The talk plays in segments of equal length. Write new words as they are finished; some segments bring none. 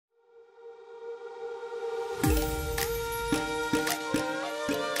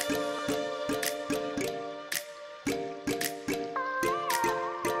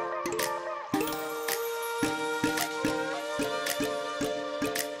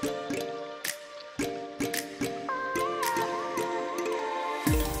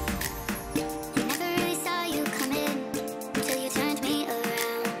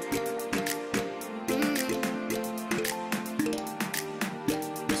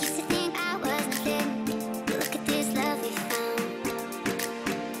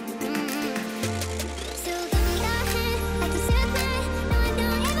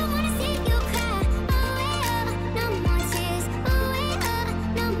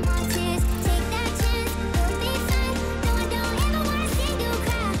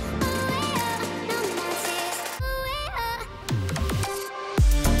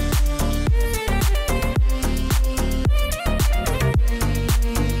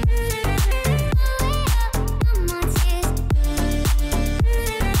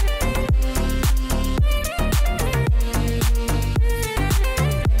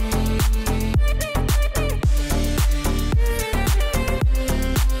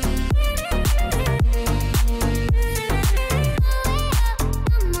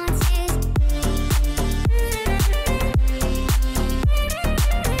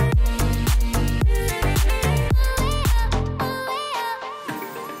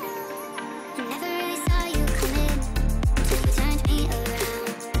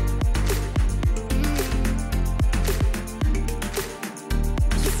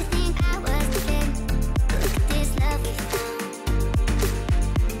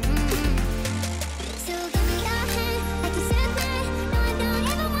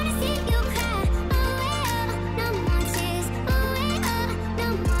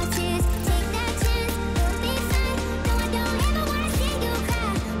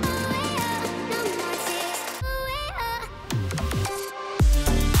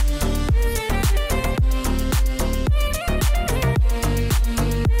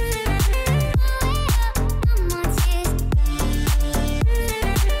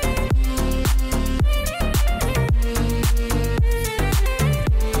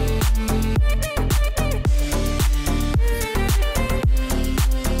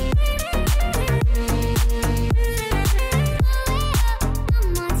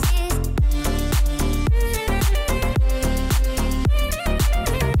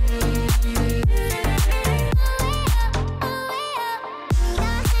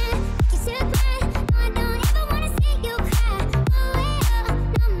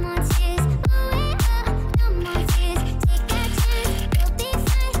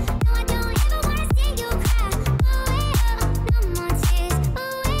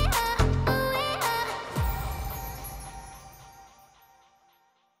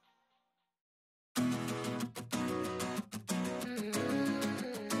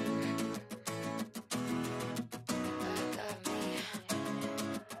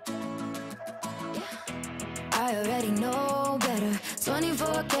I already know better.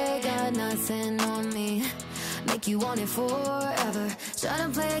 24K got nothing on me. Make you want it forever. Try to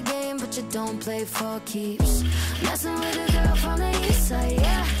play a game, but you don't play for keeps. Messing with a girl from the east side,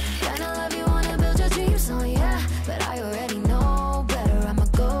 yeah. Kinda love you, wanna build your dreams on, yeah. But I already know better. I'm a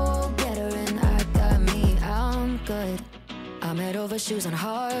go-getter and I got me, I'm good. I'm head over shoes on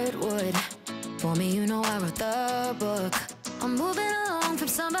hardwood. For me, you know I wrote the book. I'm moving along from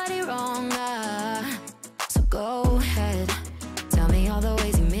somebody wrong, so go ahead. Tell me all the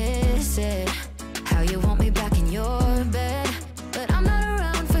ways you miss it. How you want me back in your bed. But I'm not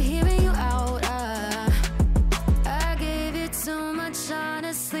around for hearing you out, I gave you too much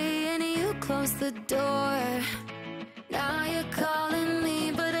honestly, and you closed the door. Now you're calling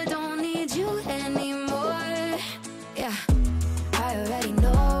me, but I don't need you anymore. Yeah, I already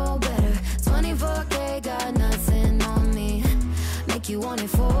know better. 24K got nothing on me. Make you want it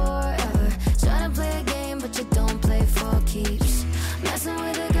forever. Try to play a game, but you don't play for keeps. Messing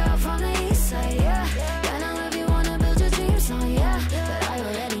with a girl from the east side, yeah. Kinda love you, wanna build your dreams on, yeah. But I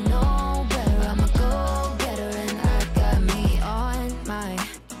already know better. I'm a go-getter and I got me on my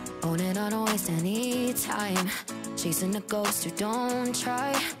own, and I don't waste any time chasing a ghost who don't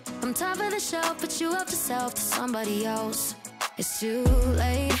try. I'm top of the shelf, but you help yourself to somebody else. It's too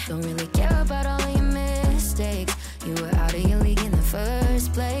late. Don't really care about all of your mistakes. You were out of your league in the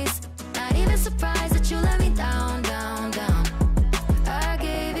first place. Not even surprised that you let me down, down, down. I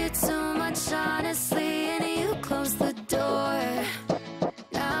gave you too much honestly, and you closed the door.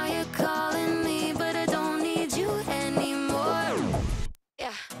 Now you're calling me, but I don't need you anymore.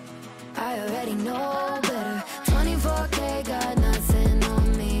 Yeah, I already know better. 24K got nothing on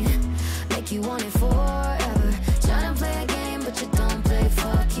me. Make you want it forever. Tryna play a game, but you don't play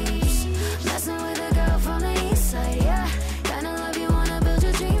for keeps. Messing with a girl from the east side, yeah. Kinda love you, wanna build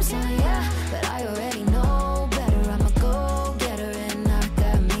your dreams on, yeah. But I already know better. I'm a go-getter and I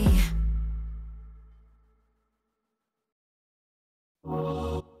got me.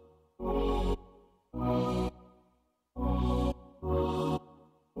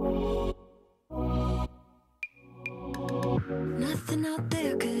 Nothing out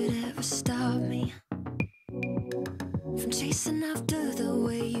there could ever stop me from chasing after the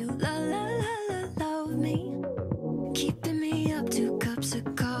way you love me. Keeping me up 2 cups of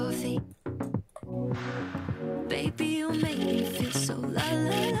coffee. Baby, you make me feel so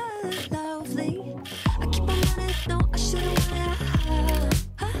lovely. I keep on running, no, I shouldn't want it.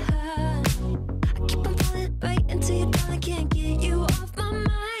 I keep on pulling right into your down, I can't get you off my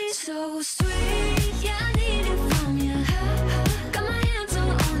mind. So sweet, yeah, I need it from you. Got my hands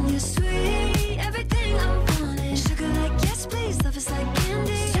all on you, sweet. Everything I want is sugar like yes, please. Love is like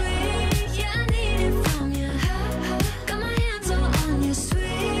candy. Sweet, yeah, I need it from you. Got my hands all on you,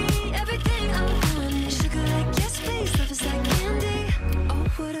 sweet. Everything I want is sugar like yes, please. Love is like candy. Oh,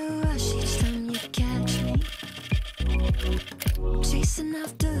 what a rush each time you catch me chasing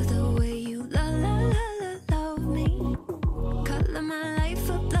after the way you love me. Color my life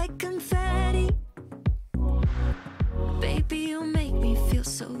up like confetti. Baby, you make me feel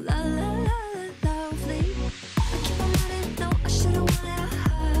so lovely. I keep on running, no, I shouldn't want it.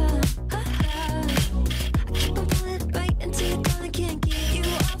 I keep on pulling right into your down, I can't get you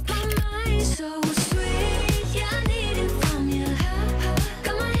off my mind. So sweet, yeah, I need it from you.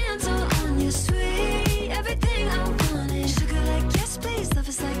 Got my hands all on you, sweet. Everything I want is sugar like yes, please. Love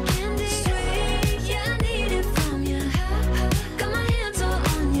is like candy. Sweet, yeah, I need it from you. Got my hands all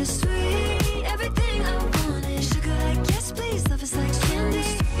on you, sweet. Everything I want is sugar like yes, please. Love is like candy.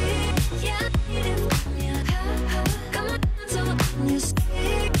 Sweet, yeah, I need it from you. Got my hands all on you,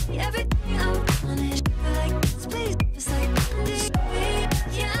 sweet. Everything I want is sugar like yes, please. Love is like candy. Sweet,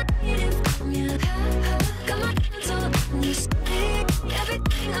 yeah, I need it from you. Got my hands all on you, sweet.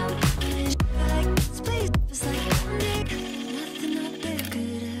 Everything I want is sugar like yes, please. Love is like candy. Nothing out there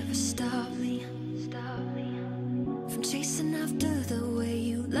could ever stop me from chasing after the way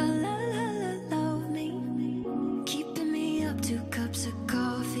you love me. Keeping me up 2 cups of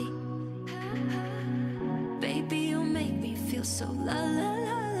coffee. Baby, you make me feel so lovely.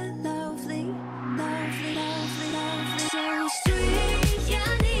 So sweet, yeah,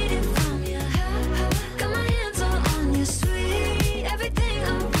 I need it from you. Got my hands all on you, sweet. Everything I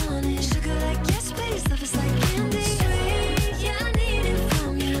want is sugar like yes, please. Love is like candy. Sweet, yeah, I need it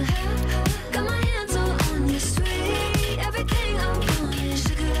from you. Got my hands all on you, sweet. Everything I want is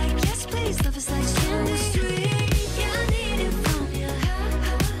sugar like yes, please. Love is like candy. Sweet, yeah, I need it from you.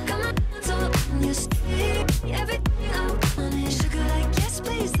 Got my hands all on you, sweet. Everything I want is sugar like yes,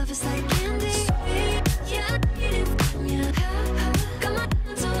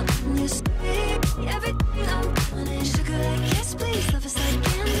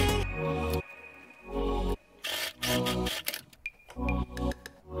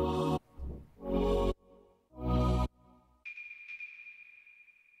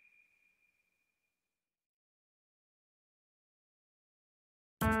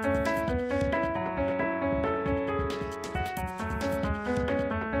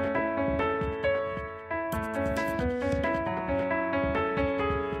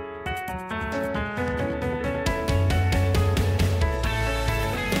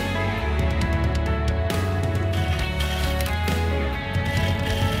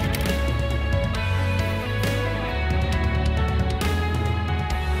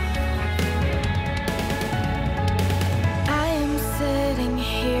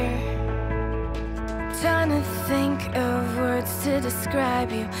 to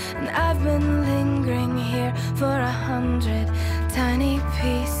describe you, and I've been lingering here for 100 tiny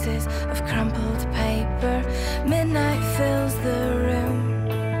pieces of crumpled paper. Midnight fills the room.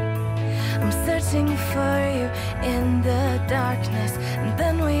 I'm searching for you in the darkness, and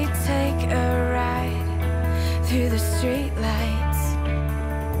then we take a ride through the streetlights.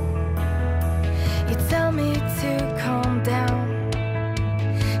 You tell me to calm down,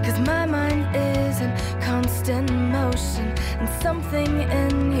 'cause my mind is in constant motion, and something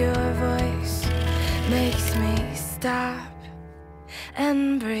in your voice makes me stop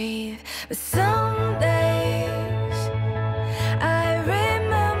and breathe. But some days I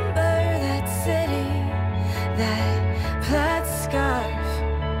remember that city, that plaid scarf,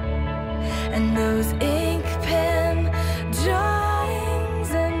 and those ink pen drawings,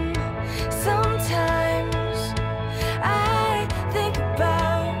 and sometimes I think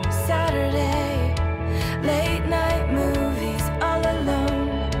about Saturday, late night movies all alone,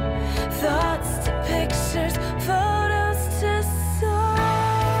 thoughts to pictures, photos to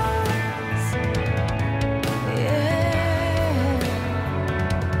songs. Yeah.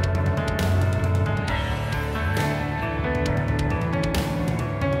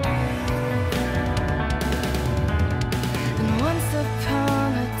 And once upon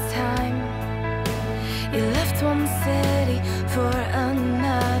a time, you left one city for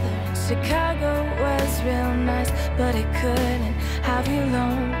another. Chicago was real nice, but it couldn't have you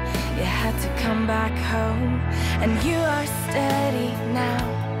long. You had to come back home, and you are steady now.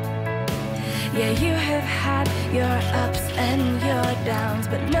 Yeah, you have had your ups and your downs,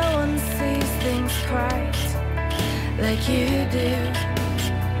 but no one sees things quite like you do.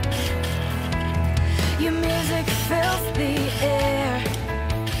 Your music fills the air,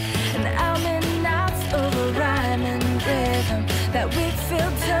 and I'm in knots over rhyme and rhythm that we'd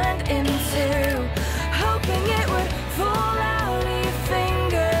feel turned into, hoping it would fall out of your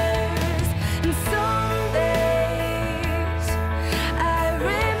fingers. And some days I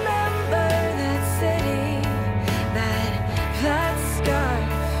remember that city, that plaid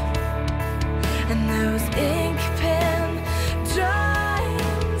scarf, and those ink pen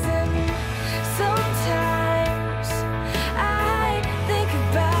drawings. And sometimes I think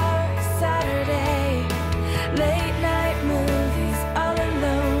about Saturday, late night movies all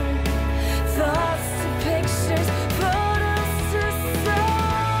alone, thoughts to pictures, photos to songs.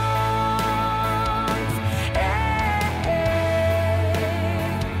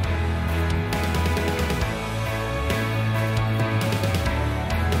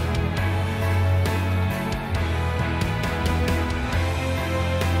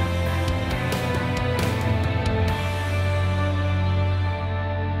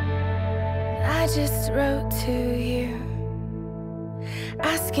 I just wrote to you,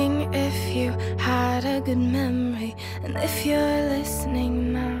 asking if you had a good memory, and if you're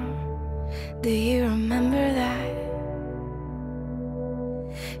listening now, do you remember that?